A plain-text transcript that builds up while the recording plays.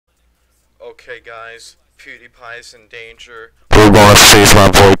Okay guys, PewDiePie's in danger. We're gonna save my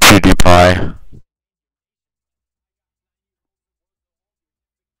boy PewDiePie.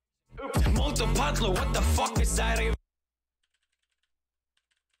 What the fuck is that even?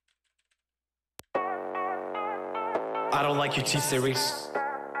 I don't like your T-Series.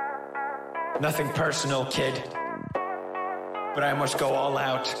 Nothing personal, kid. But I must go all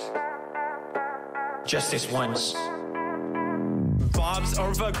out. Just this once. Bob's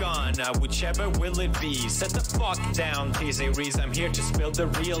or Vagana, whichever will it be. Set the fuck down, T-Series, I'm here to spill the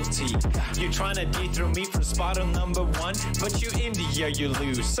real tea. You tryna dethrone me from spot on number one, but you in the year you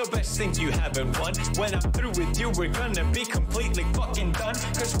lose, so best think you haven't won. When I'm through with you, we're gonna be completely fucking done,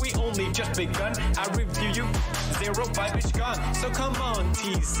 cause we only just begun. I review you, 0 vibe is gone. So come on,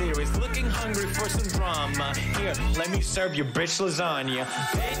 T-Series, looking hungry for some drama. Here, let me serve you bitch lasagna.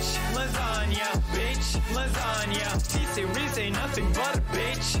 Bitch lasagna, bitch lasagna. T-Series ain't nothing but a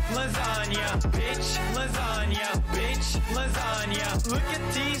bitch lasagna, bitch lasagna, bitch lasagna. Look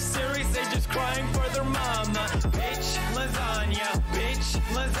at T-Series, they just crying for their mama. Bitch lasagna, bitch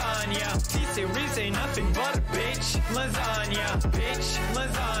lasagna. T-Series ain't nothing but a bitch lasagna, bitch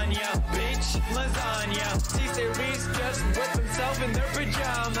lasagna, bitch lasagna. T-Series just whip himself in their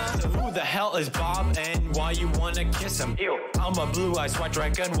pajamas. So who the hell is Bob and why you wanna kiss him? Ew. I'm a blue-eyed white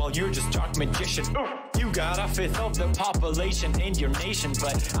dragon while you're just dark magician. Ooh. You got a fifth of the population in your nation,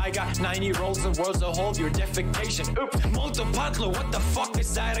 but I got 9-year-olds the world's a whole, your defecation. Oops, multipatlo, what the fuck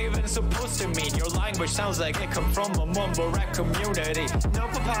is that even supposed to mean? Your language sounds like it come from a mumble rap community. No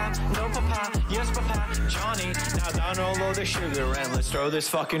papa, yes papa, Johnny. Now down all of the sugar and let's throw this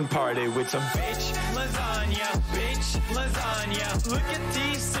fucking party with some bitch lasagna, bitch lasagna. Look at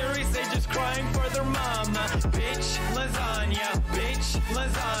T-Series, they just crying for their mama. Bitch lasagna, bitch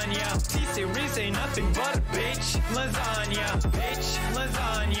lasagna. T-Series ain't nothing but a bitch lasagna, bitch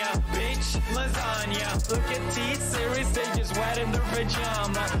lasagna, bitch lasagna. Look at T-Series, they just wet in their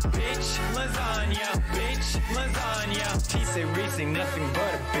pajama. Bitch lasagna, bitch lasagna. T-Series ain't nothing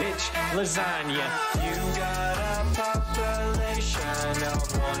but a bitch lasagna. You got a population of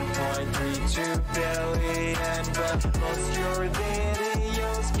 1.32 billion, but most your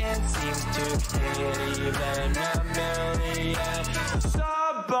videos can't seem to hit even a million.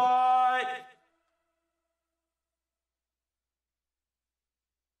 Subart.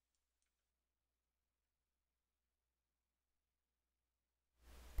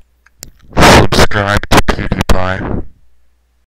 Subscribe